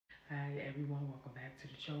Hi everyone, welcome back to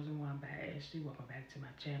The Chosen One by Ashley. Welcome back to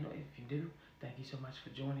my channel. If you're new, thank you so much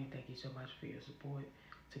for joining. Thank you so much for your support.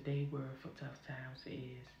 Today's word for tough times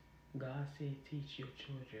is God said teach your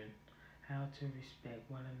children how to respect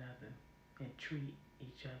one another and treat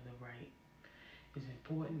each other right. It's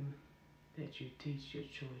important that you teach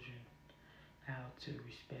your children how to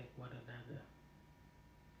respect one another,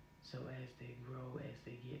 so as they grow, as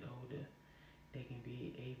they get older, they can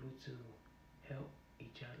be able to help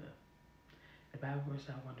each other. The Bible verse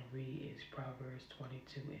I want to read is Proverbs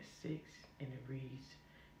 22:6, and it reads,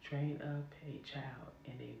 train up a child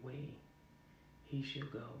in a way he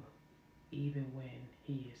should go, even when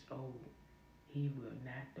he is old, he will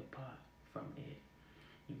not depart from it.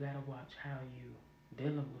 You gotta watch how you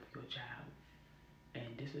dealing with your child, and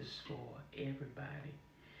this is for everybody.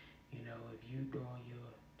 You know, if you throwing your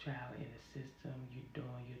child in a system, you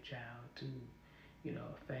throwing your child to,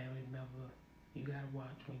 a family member, you gotta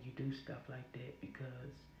watch when you do stuff like that,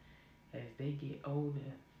 because as they get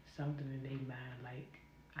older, something in their mind like,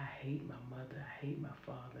 I hate my mother, I hate my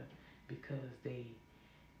father because they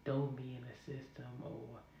throw me in a system,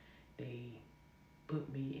 or they put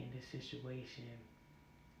me in this situation.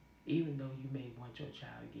 Even though you may want your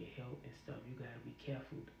child to get help and stuff, you gotta be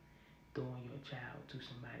careful throwing your child to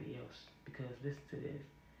somebody else, because listen to this.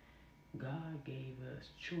 God gave us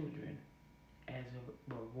children as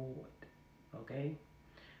a reward, okay?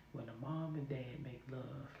 When a mom and dad make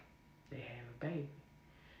love, they have a baby.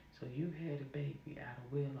 So you had a baby out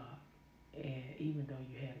of wedlock, and even though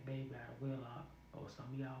you had a baby out of wedlock, or some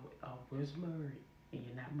of y'all was married and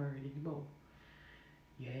you're not married anymore,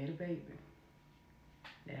 you had a baby.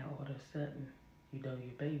 Now all of a sudden, you throw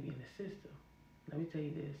your baby in the system. Let me tell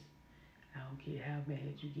you this, I don't care how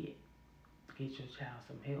mad you get your child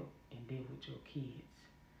some help and deal with your kids.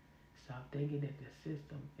 Stop thinking that the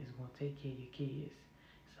system is going to take care of your kids.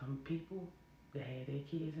 Some people that had their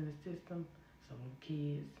kids in the system, some of them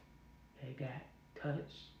kids had got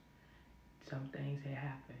touched, some things had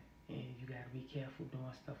happened, and you got to be careful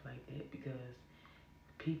doing stuff like that, because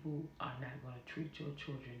people are not going to treat your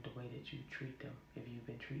children the way that you treat them if you've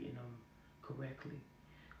been treating them correctly.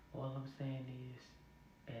 All I'm saying is,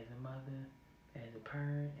 as a mother, as a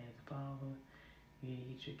parent, as a father, you need to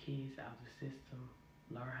get your kids out of the system.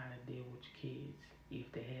 Learn how to deal with your kids.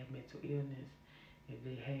 If they have mental illness, if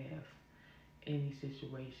they have any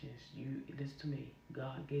situations, you listen to me.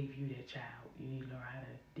 God gave you that child. You need to learn how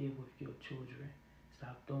to deal with your children.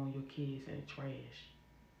 Stop throwing your kids in the trash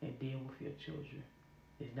and deal with your children.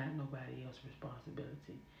 It's not nobody else's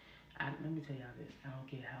responsibility. Let me tell y'all this. I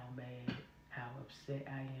don't care how mad, how upset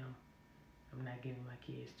I am. I'm not giving my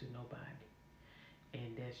kids to nobody.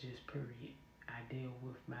 And that's just period. I deal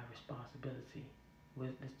with my responsibility.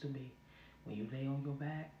 Listen to me. When you lay on your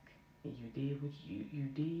back and you did what you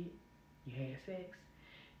did, you had sex,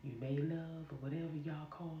 you made love, or whatever y'all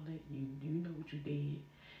call it, you know what you did.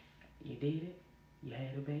 You did it, you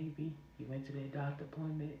had a baby, you went to that doctor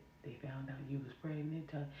appointment, they found out you was pregnant.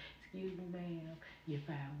 Excuse me, ma'am, you're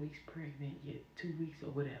 5 weeks pregnant, you're 2 weeks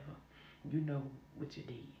or whatever. You know what you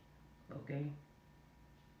did, okay?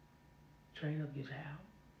 Train up your child.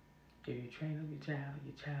 If you train up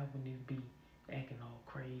your child will need to be acting all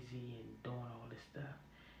crazy and doing all this stuff.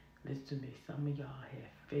 Listen to me, some of y'all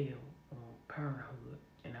have failed on parenthood,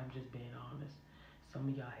 and I'm just being honest. Some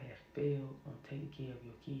of y'all have failed on taking care of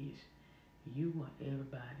your kids. You want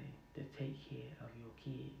everybody to take care of your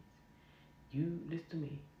kids. You, listen to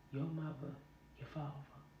me, your mother, your father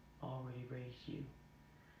already raised you.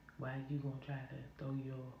 Why are you gonna try to throw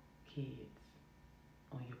your kids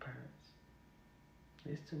on your parents?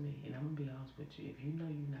 Listen to me, and I'm gonna be honest with you. If you know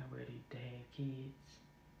you're not ready to have kids,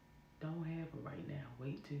 don't have them right now.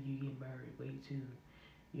 Wait till you get married. Wait till,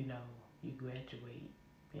 you graduate,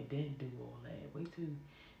 and then do all that. Wait till,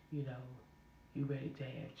 you're ready to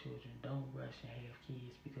have children. Don't rush and have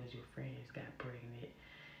kids because your friends got pregnant.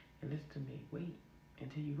 And listen to me. Wait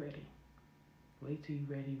until you're ready. Wait till you're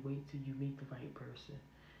ready. Wait till you meet the right person.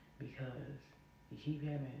 Because you keep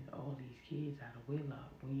having all these kids out of wedlock,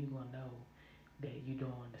 when you gonna know that you're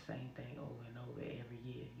doing the same thing over and over every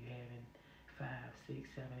year? You having 5, 6,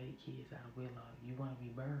 7, 8 kids out of wedlock. You want to be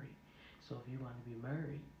married. So if you want to be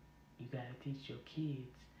married, you got to teach your kids,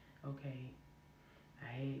 okay, I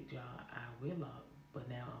had y'all out of wedlock, but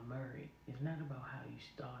now I'm married. It's not about how you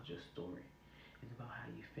start your story. It's about how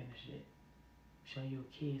you finish it. Show your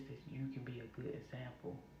kids that you can be a good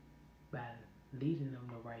example by leading them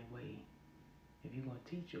the right way. If you're going to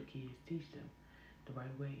teach your kids, teach them the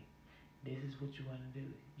right way. This is what you want to do.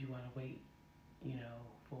 You want to wait,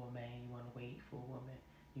 for a man. You want to wait for a woman.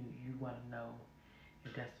 You want to know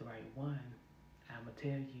if that's the right one. I'ma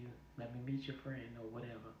tell you, let me meet your friend or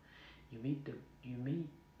whatever. You meet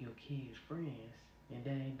your kids' friends, and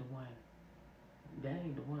that ain't the one. That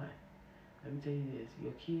ain't the one. Let me tell you this,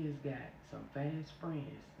 your kids got some fast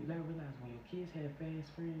friends. You gotta realize when your kids have fast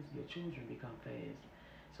friends, your children become fast.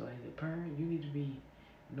 So as a parent, you need to be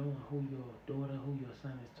knowing who your daughter, who your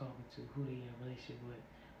son is talking to, who they in a relationship with.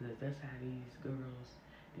 Because that's how these girls,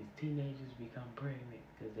 these teenagers become pregnant.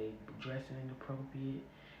 Because they dressing inappropriate,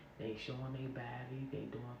 they showing their body, they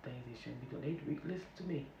doing things they shouldn't be doing. Listen to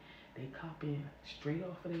me, they copying straight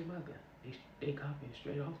off of their mother. They copying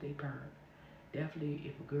straight off their parent. Definitely,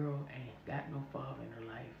 if a girl ain't got no father in her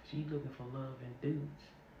life, she looking for love in dudes.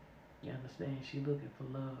 You understand? She looking for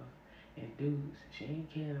love in dudes. She ain't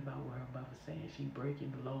caring about what her mother's saying. She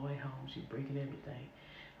breaking the law at home. She breaking everything.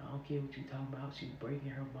 I don't care what you talking about. She's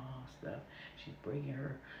breaking her mom's stuff. She's breaking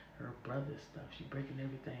her brother's stuff. She breaking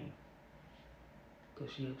everything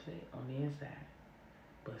because she upset on the inside.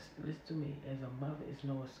 But listen to me. As a mother, it's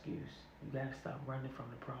no excuse. You gotta stop running from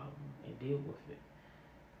the problem and deal with it.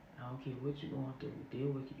 I don't care what you're going through.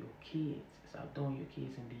 Deal with your kids. Stop throwing your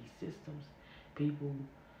kids in these systems. People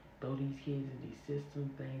throw these kids in these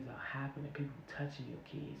systems. Things are happening. People touching your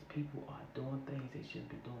kids. People are doing things they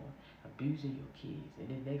shouldn't be doing. Abusing your kids.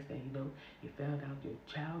 And then next thing you know, you found out your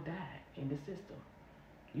child died in the system.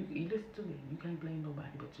 You listen to me. You can't blame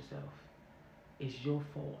nobody but yourself. It's your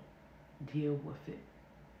fault. Deal with it.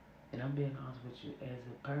 And I'm being honest with you, as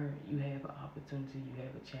a parent, you have an opportunity, you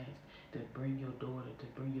have a chance to bring your daughter, to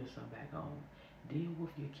bring your son back home. Deal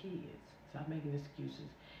with your kids. Stop making excuses.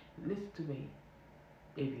 Listen to me.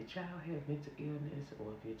 If your child has mental illness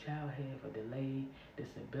or if your child has a delay,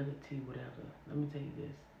 disability, whatever, let me tell you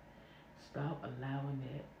this. Stop allowing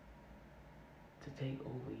that to take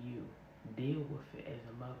over you. Deal with it as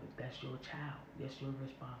a mother. That's your child. That's your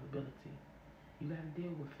responsibility. You gotta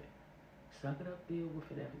deal with it. Suck it up, deal with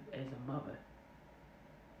it as a mother.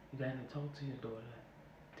 You gotta talk to your daughter.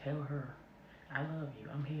 Tell her, I love you.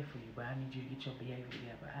 I'm here for you, but I need you to get your behavior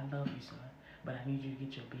together. I love you, son, but I need you to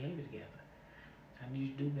get your behavior together. I need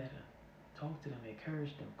you to do better. Talk to them,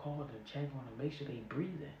 encourage them, call them, check on them, make sure they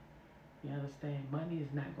breathing. You understand? Money is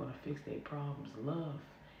not gonna fix their problems. Love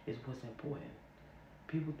is what's important.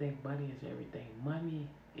 People think money is everything. Money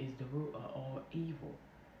is the root of all evil.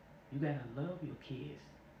 You gotta love your kids.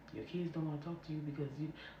 Your kids don't want to talk to you because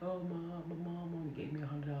oh, my mom only gave me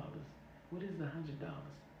 $100. What is $100?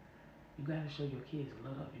 You gotta show your kids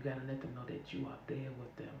love. You gotta let them know that you are there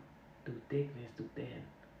with them through thickness, through thin.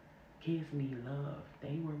 Kids need love. They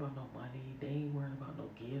ain't worried about no money. They ain't worried about no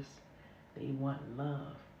gifts. They want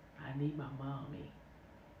love. I need my mommy.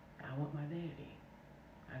 I want my daddy.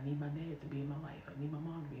 I need my dad to be in my life. I need my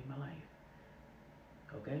mom to be in my life.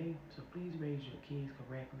 Okay? So please raise your kids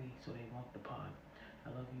correctly so they won't depart. I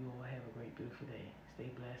love you all. Have a great, beautiful day. Stay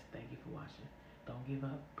blessed. Thank you for watching. Don't give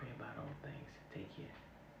up. Pray about it.